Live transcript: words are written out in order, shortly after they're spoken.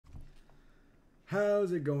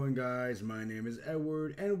How's it going, guys? My name is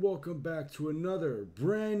Edward, and welcome back to another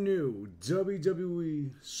brand new WWE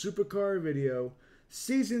Supercard video,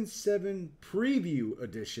 Season 7 Preview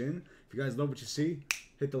Edition. If you guys love what you see,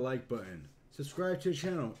 hit the like button. Subscribe to the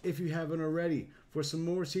channel if you haven't already for some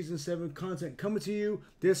more Season 7 content coming to you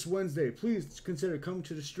this Wednesday. Please consider coming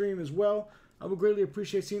to the stream as well. I would greatly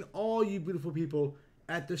appreciate seeing all you beautiful people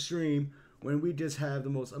at the stream when we just have the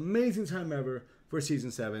most amazing time ever for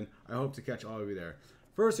Season 7. I hope to catch all of you there.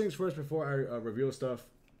 First things first, before I reveal stuff,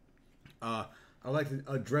 I'd like to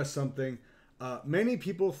address something. Many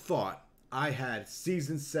people thought I had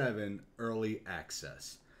Season 7 early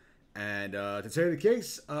access. And to tell you the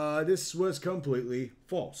case, this was completely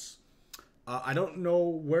false. I don't know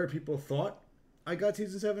where people thought I got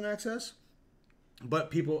Season 7 access,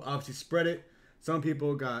 but people obviously spread it. Some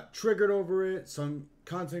people got triggered over it. Some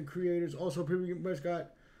content creators also pretty much got,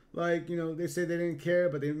 like, you know, they say they didn't care,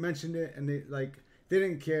 but they mentioned it, and they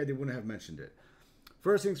didn't care, they wouldn't have mentioned it.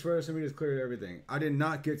 First things first, let me just clear everything. I did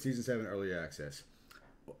not get Season 7 early access.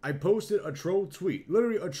 I posted a troll tweet,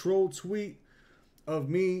 literally a troll tweet of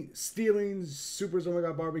me stealing Super's Oh My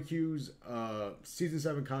God Barbecue's Season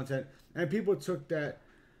 7 content, and people took that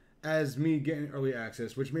as me getting early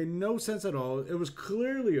access, which made no sense at all. It was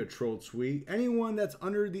clearly a troll tweet. Anyone that's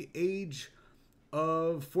under the age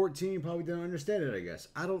of 14 probably didn't understand it, I guess.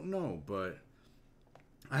 I don't know, but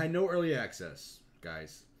I had no early access,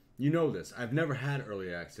 guys. You know this. I've never had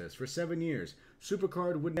early access for 7 years.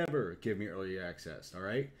 Supercard would never give me early access, all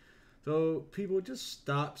right? So people just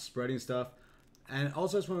stop spreading stuff. And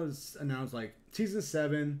also, I just want to announce, like, Season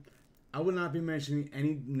 7, I will not be mentioning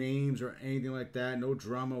any names or anything like that. No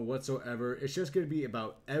drama whatsoever. It's just going to be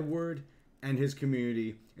about Edward and his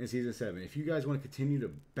community in Season 7. If you guys want to continue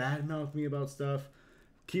to badmouth me about stuff,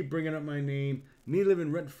 keep bringing up my name, me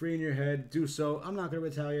living rent-free in your head, do so. I'm not going to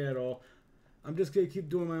retaliate at all. I'm just going to keep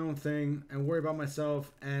doing my own thing and worry about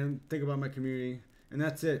myself and think about my community. And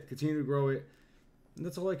that's it. Continue to grow it. And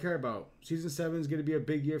that's all I care about. Season 7 is going to be a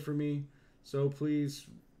big year for me. So please,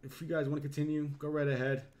 if you guys want to continue, go right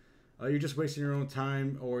ahead. You're just wasting your own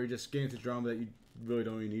time, or you're just getting into drama that you really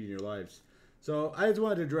don't even need in your lives. So I just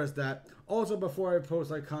wanted to address that. Also, before I post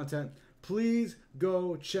like content, please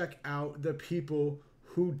go check out the people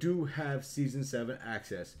who do have Season 7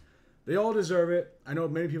 access. They all deserve it. I know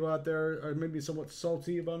many people out there are maybe somewhat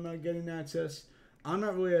salty about not getting access. I'm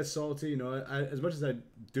not really as salty. You know, as much as I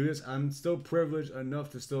do this, I'm still privileged enough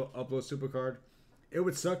to still upload Supercard. It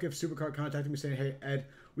would suck if Supercard contacted me saying, hey, Ed,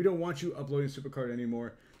 we don't want you uploading Supercard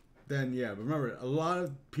anymore. Then, yeah, but remember, a lot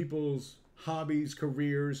of people's hobbies,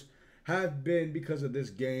 careers have been because of this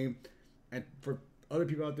game. And for other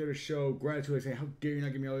people out there to show gratitude, like saying, how dare you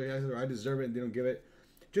not give me all the access, or I deserve it and they don't give it.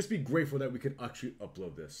 Just be grateful that we could actually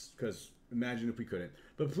upload this, because imagine if we couldn't.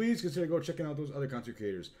 But please consider go checking out those other content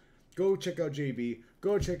creators. Go check out JB.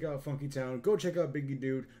 Go check out Funky Town. Go check out Biggie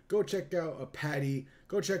Dude. Go check out Patty.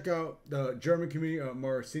 Go check out the German community,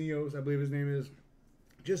 Marcinios, I believe his name is.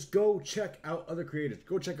 Just go check out other creators.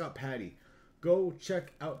 Go check out Patty. Go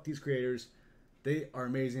check out these creators. They are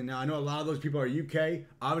amazing. Now, I know a lot of those people are UK.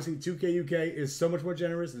 Obviously, 2K UK is so much more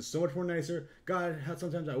generous and so much more nicer. God,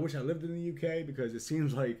 sometimes I wish I lived in the UK, because it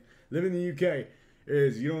seems like living in the UK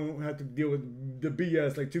is you don't have to deal with the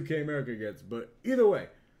BS like 2K America gets. But either way,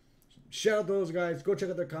 shout out to those guys. Go check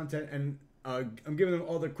out their content. And I'm giving them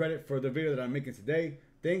all the credit for the video that I'm making today.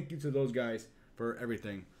 Thank you to those guys for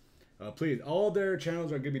everything. Please, all their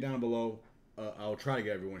channels are going to be down below. I'll try to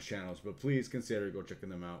get everyone's channels, but please consider go checking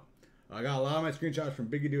them out. I got a lot of my screenshots from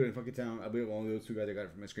Biggie Dude and Funky Town. I believe only those two guys I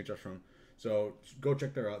got my screenshots from. So go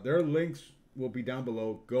check them out. Their links will be down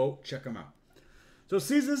below. Go check them out. So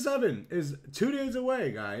Season 7 is 2 days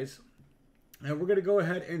away, guys. And we're going to go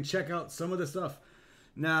ahead and check out some of the stuff.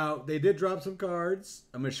 Now, they did drop some cards.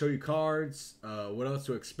 I'm going to show you cards, what else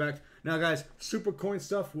to expect. Now, guys, Super Coin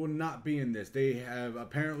stuff will not be in this. They have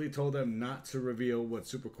apparently told them not to reveal what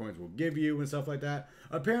Super Coins will give you and stuff like that.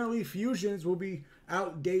 Apparently, Fusions will be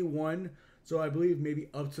out day 1. So I believe maybe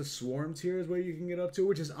up to Swarm tier is where you can get up to,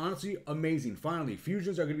 which is honestly amazing. Finally,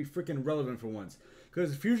 Fusions are going to be freaking relevant for once,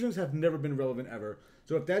 because Fusions have never been relevant ever.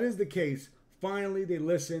 So if that is the case, finally, they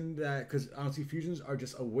listened, that because honestly, Fusions are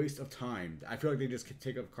just a waste of time. I feel like they just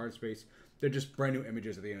take up card space. They're just brand new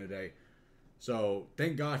images at the end of the day. So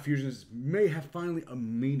thank God Fusions may have finally a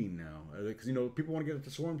meaning now, because you know people want to get up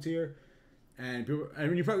to Swarm tier, and people, I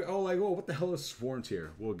mean, you're probably all like, oh, what the hell is Swarm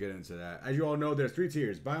tier? We'll get into that. As you all know, there's 3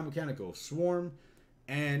 tiers: Biomechanical, Swarm,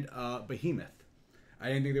 and Behemoth. I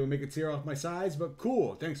didn't think they would make a tier off my size, but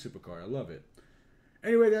cool. Thanks, Supercard. I love it.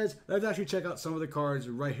 Anyway, guys, let's actually check out some of the cards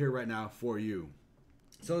right here, right now for you.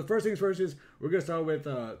 So the first things first is we're gonna start with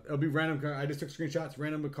it'll be random. I just took screenshots,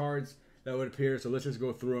 random cards that would appear. So let's just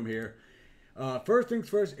go through them here. First things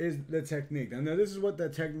first is the technique. And now this is what the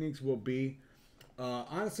techniques will be.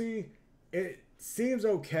 Honestly, it seems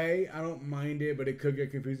okay. I don't mind it, but it could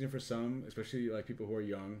get confusing for some, especially like people who are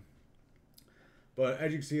young. But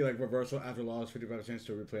as you can see, like reversal after loss, 55% chance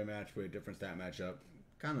to replay a match with a different stat matchup.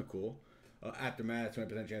 Kind of cool. After match,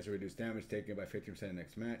 20% chance to reduce damage taken by 15%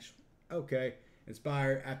 next match. Okay.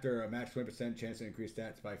 Inspire after a match, 20% chance to increase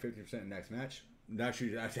stats by 50% in next match.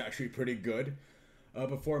 That's actually pretty good.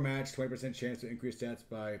 Before match, 20% chance to increase stats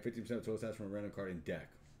by 15% of total stats from a random card in deck.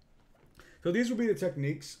 So these will be the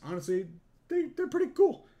techniques. Honestly, they're pretty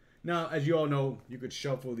cool. Now, as you all know, you could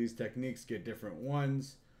shuffle these techniques, get different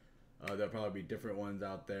ones. There'll probably be different ones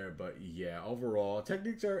out there, but yeah, overall,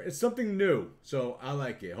 techniques it's something new, so I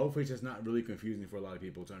like it. Hopefully, it's just not really confusing for a lot of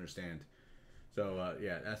people to understand. So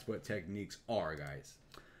yeah, that's what techniques are, guys.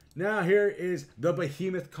 Now here is the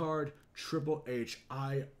Behemoth card, Triple H.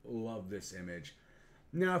 I love this image.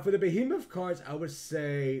 Now for the Behemoth cards, I would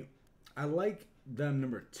say I like them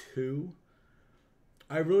number 2.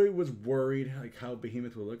 I really was worried like how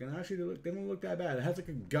Behemoth would look, and actually they don't look that bad. It has like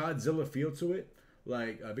a Godzilla feel to it.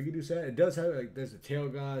 Like Biggie said, it does have like there's a tail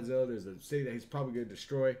Godzilla, there's a city that he's probably gonna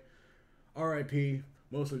destroy. R.I.P.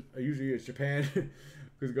 Mostly usually it's Japan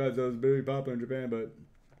because Godzilla's very popular in Japan. But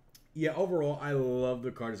yeah, overall I love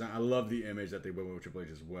the card design. I love the image that they went with Triple H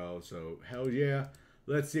as well. So hell yeah.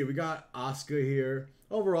 Let's see. We got Asuka here.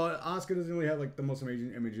 Overall, Asuka doesn't really have like the most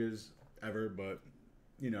amazing images ever, but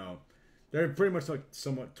you know they're pretty much like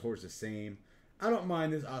somewhat towards the same. I don't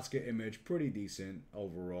mind this Asuka image. Pretty decent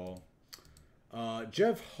overall.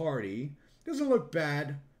 Jeff Hardy doesn't look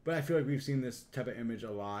bad, but I feel like we've seen this type of image a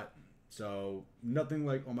lot. So nothing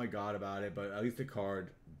like, oh my god about it, but at least the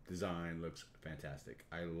card design looks fantastic.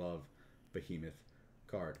 I love Behemoth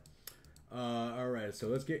card. Alright, so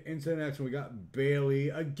let's get into the next one. We got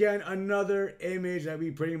Bailey. Again, another image that we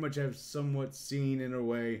pretty much have somewhat seen in a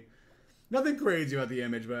way. Nothing crazy about the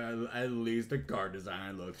image, but at least the card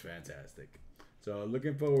design looks fantastic. So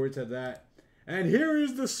looking forward to that. And here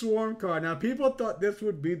is the Swarm card. Now, people thought this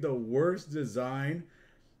would be the worst design.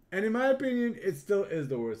 And in my opinion, it still is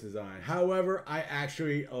the worst design. However, I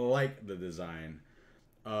actually like the design.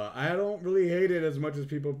 I don't really hate it as much as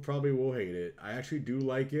people probably will hate it. I actually do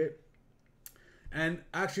like it. And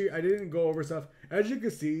actually, I didn't go over stuff. As you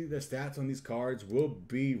can see, the stats on these cards will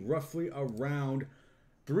be roughly around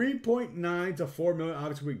 3.9 to 4 million,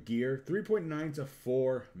 obviously with gear. 3.9 to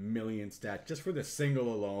 4 million stats just for the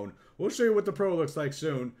single alone. We'll show you what the pro looks like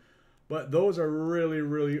soon. But those are really,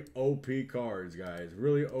 really OP cards, guys.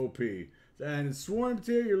 Really OP. And Swarm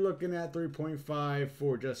tier, you're looking at 3.5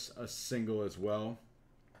 for just a single as well.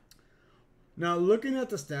 Now, looking at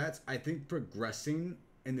the stats, I think progressing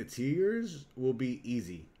in the tiers will be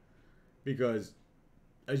easy. Because,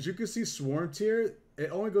 as you can see, Swarm tier,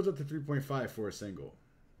 it only goes up to 3.5 for a single.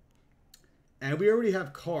 And we already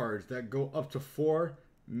have cards that go up to 4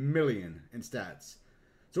 million in stats.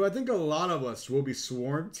 So I think a lot of us will be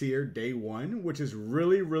Swarm tier day 1, which is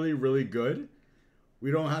really, really, really good.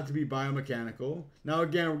 We don't have to be biomechanical. Now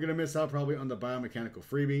again, we're going to miss out probably on the biomechanical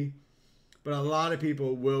freebie. But a lot of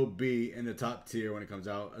people will be in the top tier when it comes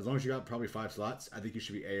out. As long as you got probably 5 slots, I think you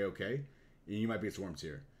should be A-okay. And you might be a Swarm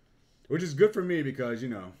tier. Which is good for me because, you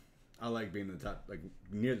know, I like being in the top, like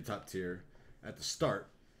near the top tier at the start.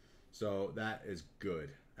 So that is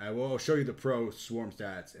good. I will show you the pro Swarm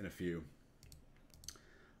stats in a few.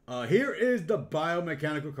 Here is the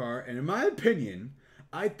biomechanical card. And in my opinion,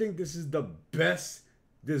 I think this is the best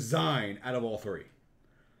design out of all 3.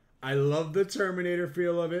 I love the Terminator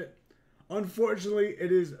feel of it. Unfortunately,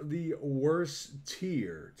 it is the worst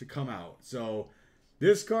tier to come out. So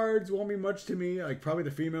this cards won't mean much to me. Like probably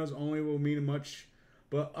the females only will mean much.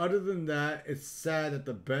 But other than that, it's sad that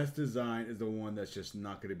the best design is the one that's just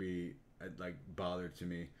not going to be like bothered to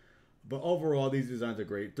me. But overall, these designs are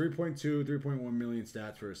great. 3.2, 3.1 million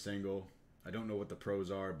stats for a single. I don't know what the pros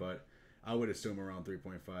are, but I would assume around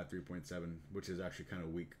 3.5, 3.7, which is actually kind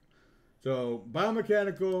of weak. So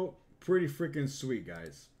biomechanical, pretty freaking sweet,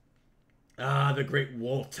 guys. Ah, the Great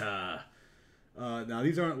Walter. Now,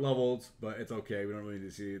 these aren't leveled, but it's okay. We don't really need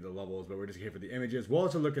to see the levels, but we're just here for the images.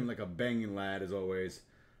 Walter looking like a banging lad, as always.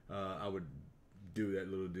 I would do that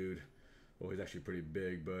little dude. Well, he's actually pretty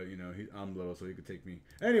big, but, you know, I'm little, so he could take me.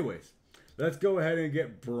 Anyways, let's go ahead and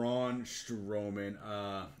get Braun Strowman.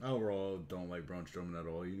 I overall don't like Braun Strowman at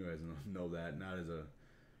all. You guys know that. Not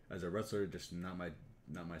as a wrestler, just not my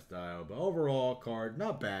style. But overall, card,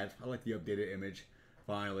 not bad. I like the updated image,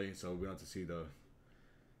 finally, so we don't have to see the...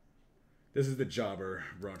 This is the jobber,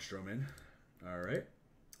 Braun Strowman. All right.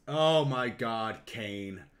 Oh my God,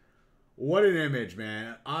 Kane. What an image,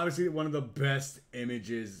 man. Obviously, one of the best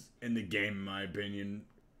images in the game, in my opinion.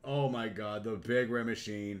 Oh my God, the big red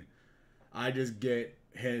machine. I just get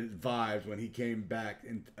his vibes when he came back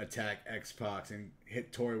and attacked X-Pac and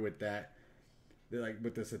hit Tori with that. Like,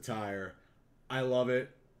 with this attire. I love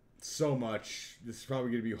it so much. This is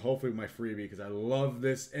probably going to be hopefully my freebie because I love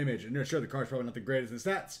this image. And sure, the card's probably not the greatest in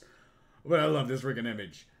stats, but I love this freaking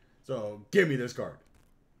image. So give me this card,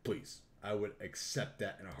 please. I would accept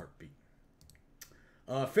that in a heartbeat.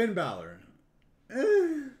 Finn Balor.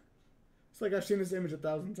 It's like I've seen this image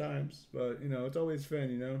 1,000 times, but, you know, it's always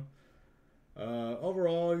Finn, you know.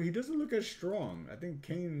 Overall, he doesn't look as strong. I think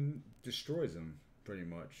Kane destroys him, pretty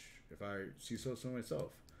much, if I see so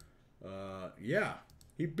myself. Yeah,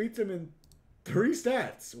 he beats him in 3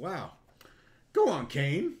 stats. Wow. Go on,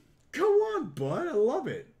 Kane. Go on, bud. I love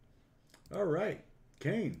it. All right.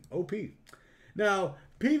 Kane, OP. Now,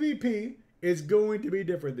 PvP is going to be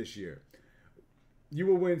different this year. You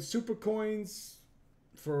will win super coins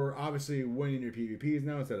for obviously winning your PvPs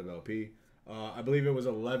now instead of LP. I believe it was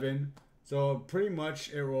 11. So pretty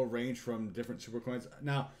much it will range from different super coins.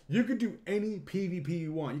 Now, you could do any PvP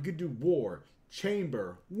you want. You could do War,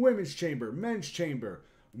 Chamber, Women's Chamber, Men's Chamber,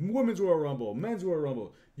 Women's Royal Rumble, Men's Royal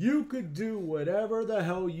Rumble. You could do whatever the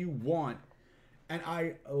hell you want. And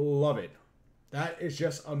I love it. That is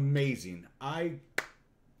just amazing.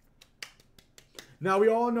 Now, we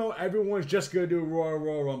all know everyone's just going to do Royal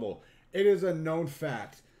Rumble. It is a known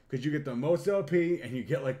fact because you get the most LP and you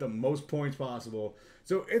get like the most points possible.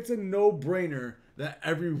 So it's a no-brainer that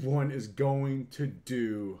everyone is going to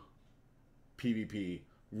do PvP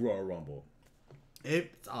Royal Rumble.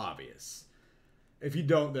 It's obvious. If you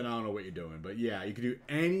don't, then I don't know what you're doing. But yeah, you can do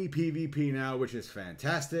any PvP now, which is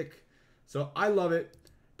fantastic. So I love it.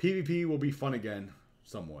 PvP will be fun again,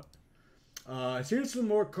 somewhat. So here's some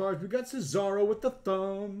more cards. We got Cesaro with the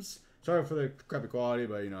thumbs. Sorry for the crappy quality,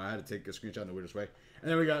 but, you know, I had to take a screenshot in the weirdest way. And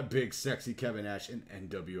then we got big, sexy Kevin Nash in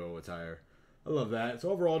NWO attire. I love that. So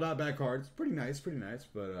overall, not bad cards. Pretty nice,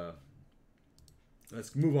 but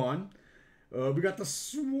let's move on. We got the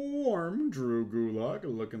Swarm, Drew Gulak,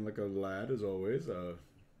 looking like a lad as always.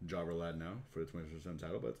 Jobber lad now for the 20%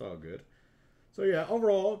 title, but it's all good. So yeah,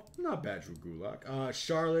 overall, not bad, Drew Gulak.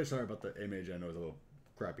 Charlotte, sorry about the image. I know it's a little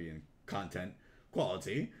crappy in content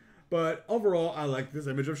quality, but overall, I like this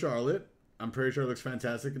image of Charlotte. I'm pretty sure it looks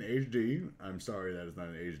fantastic in HD. I'm sorry that it's not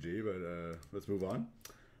in HD, but let's move on.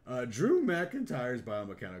 Drew McIntyre's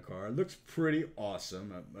biomechanical card looks pretty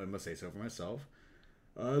awesome. I must say so for myself.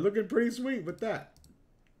 Looking pretty sweet with that.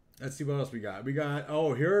 Let's see what else we got.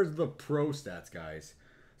 Oh, here's the pro stats, guys.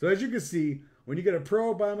 So as you can see, when you get a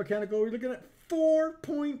pro biomechanical, you're looking at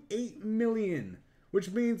 4.8 million, which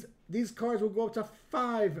means these cards will go up to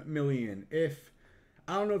 5 million.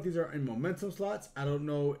 I don't know if these are in momentum slots. I don't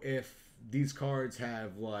know if these cards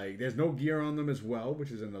have, like, there's no gear on them as well,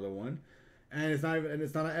 which is another one. And it's not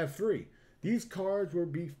an F3. These cards will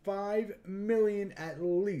be 5 million at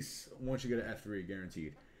least once you get an F3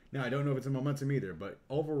 guaranteed. Now, I don't know if it's a momentum either, but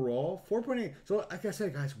overall, 4.8. So, like I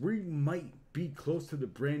said, guys, we might be close to the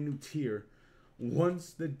brand new tier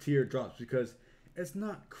once the tier drops because it's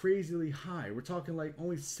not crazily high. We're talking like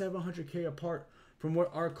only 700k apart from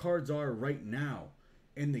what our cards are right now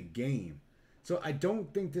in the game. So I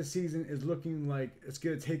don't think this season is looking like it's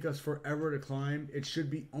going to take us forever to climb. It should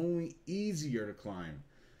be only easier to climb.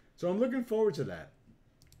 So I'm looking forward to that.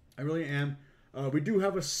 I really am. We do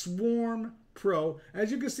have a Swarm Pro.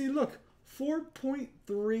 As you can see, look,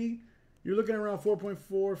 4.3. You're looking around 4.4,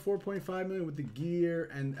 4.5 million with the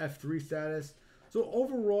gear and F3 status. So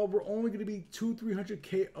overall, we're only going to be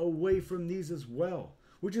 200-300k away from these as well,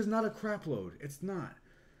 which is not a crap load. It's not.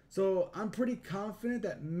 So I'm pretty confident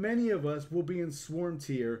that many of us will be in Swarm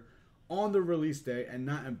tier on the release day and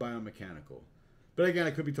not in biomechanical. But again,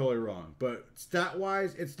 I could be totally wrong. But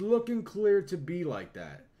stat-wise, it's looking clear to be like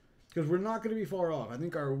that. Because we're not going to be far off. I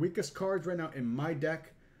think our weakest cards right now in my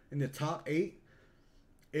deck, in the top 8,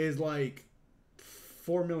 is like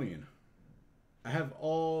 4 million. I have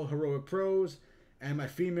all heroic pros. And my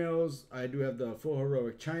females, I do have the full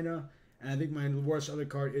heroic China. And I think my worst other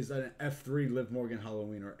card is an F3 Liv Morgan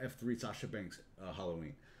Halloween or F3 Sasha Banks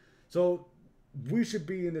Halloween. So we should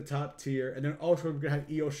be in the top tier. And then also we're going to have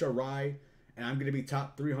Io Shirai. And I'm going to be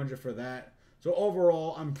top 300 for that. So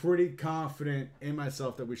overall, I'm pretty confident in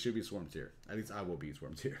myself that we should be Swarm tier. At least I will be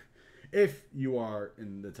Swarm tier. If you are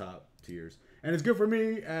in the top tiers. And it's good for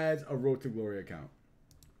me as a Road to Glory account.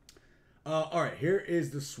 Alright, here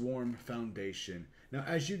is the Swarm Foundation. Now,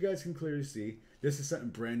 as you guys can clearly see, this is something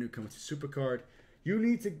brand new coming to Supercard. You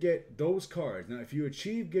need to get those cards. Now, if you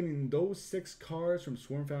achieve getting those 6 cards from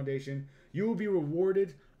Swarm Foundation, you will be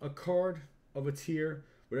rewarded a card of a tier,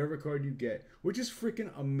 whatever card you get, which is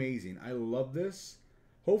freaking amazing. I love this.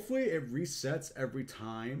 Hopefully, it resets every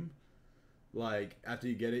time. Like, after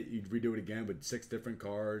you get it, you redo it again with 6 different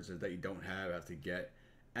cards that you don't have to get.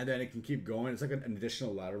 And then it can keep going. It's like an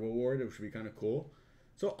additional ladder reward, which would be kind of cool.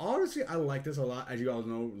 So, honestly, I like this a lot. As you all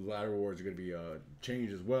know, ladder rewards are going to be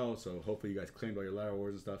changed as well. So, hopefully, you guys claimed all your ladder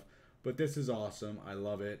rewards and stuff. But this is awesome. I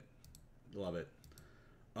love it. Love it.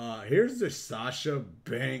 Here's the Sasha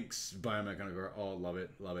Banks biomechanical card. Oh, love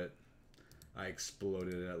it. Love it. I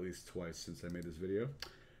exploded it at least twice since I made this video.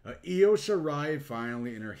 Io Shirai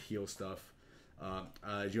finally in her heel stuff.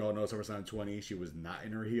 As you all know, SummerSlam 20, she was not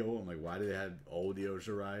in her heel. I'm like, why did they have old Io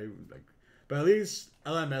Shirai? Like, but at least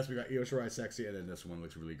LMS, we got Io Shirai sexy, and then this one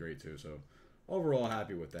looks really great too. So overall,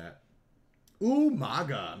 happy with that.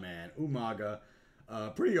 Umaga, man, Umaga,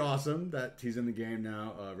 pretty awesome that he's in the game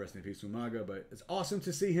now. Rest in peace, Umaga. But it's awesome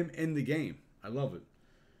to see him in the game. I love it.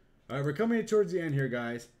 All right, we're coming towards the end here,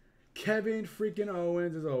 guys. Kevin freaking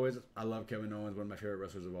Owens, as always. I love Kevin Owens, one of my favorite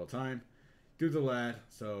wrestlers of all time. Dude's a lad,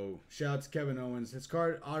 so shout out to Kevin Owens. His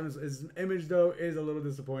card, honestly, his image, though, is a little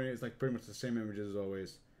disappointing. It's like pretty much the same images as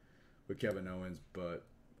always with Kevin Owens, but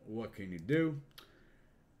what can you do?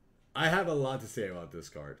 I have a lot to say about this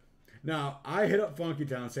card. Now, I hit up Funky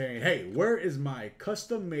Town saying, hey, where is my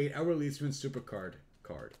custom-made Our Releaseman Supercard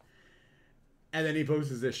card? And then he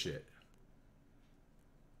posts this shit.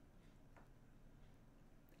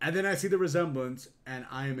 And then I see the resemblance, and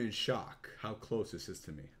I am in shock how close this is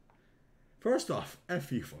to me. First off,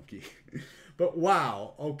 F you, Funky. But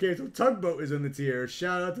wow, okay, so Tugboat is in the tier.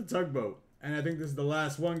 Shout out to Tugboat. And I think this is the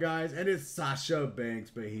last one, guys, and it's Sasha Banks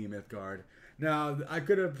Behemoth card. Now, I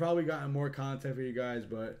could have probably gotten more content for you guys,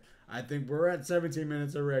 but I think we're at 17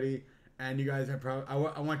 minutes already, and you guys have probably...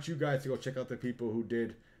 I want you guys to go check out the people who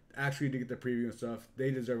did get the preview and stuff. They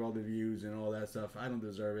deserve all the views and all that stuff. I don't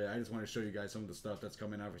deserve it. I just want to show you guys some of the stuff that's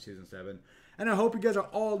coming out for Season 7. And I hope you guys are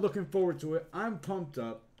all looking forward to it. I'm pumped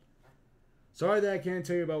up. Sorry that I can't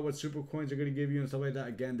tell you about what super coins are going to give you and stuff like that.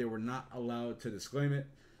 Again, they were not allowed to disclaim it,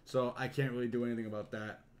 so I can't really do anything about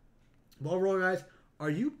that. But overall, guys, are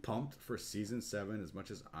you pumped for Season 7 as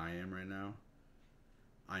much as I am right now?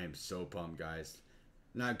 I am so pumped, guys.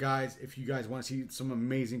 Now, guys, if you guys want to see some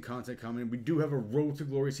amazing content coming, we do have a Road to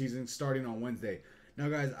Glory season starting on Wednesday. Now,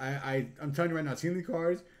 guys, I'm telling you right now, seeing the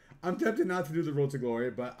cards, I'm tempted not to do the Road to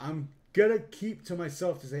Glory, but I'm going to keep to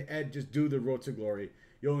myself to say, Ed, just do the Road to Glory.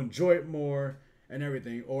 You'll enjoy it more and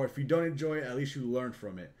everything. Or if you don't enjoy it, at least you learn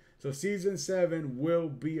from it. So Season 7 will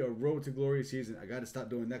be a Road to Glory season. I got to stop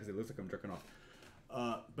doing that because it looks like I'm jerking off.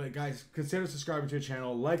 But guys, consider subscribing to the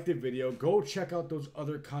channel. Like the video. Go check out those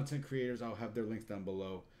other content creators. I'll have their links down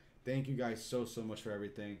below. Thank you guys so much for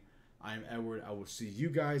everything. I am Edward. I will see you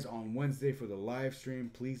guys on Wednesday for the live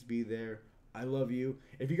stream. Please be there. I love you.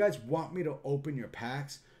 If you guys want me to open your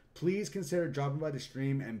packs, please consider dropping by the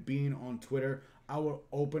stream and being on Twitter. I will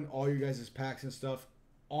open all you guys' packs and stuff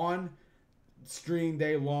on stream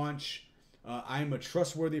day launch. I'm a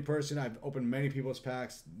trustworthy person. I've opened many people's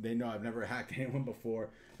packs. They know I've never hacked anyone before.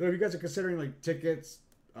 So if you guys are considering like tickets,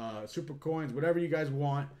 super coins, whatever you guys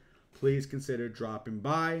want, please consider dropping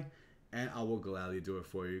by and I will gladly do it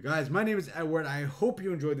for you. Guys, my name is Edward. I hope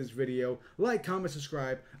you enjoyed this video. Like, comment,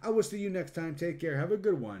 subscribe. I will see you next time. Take care. Have a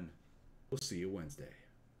good one. We'll see you Wednesday.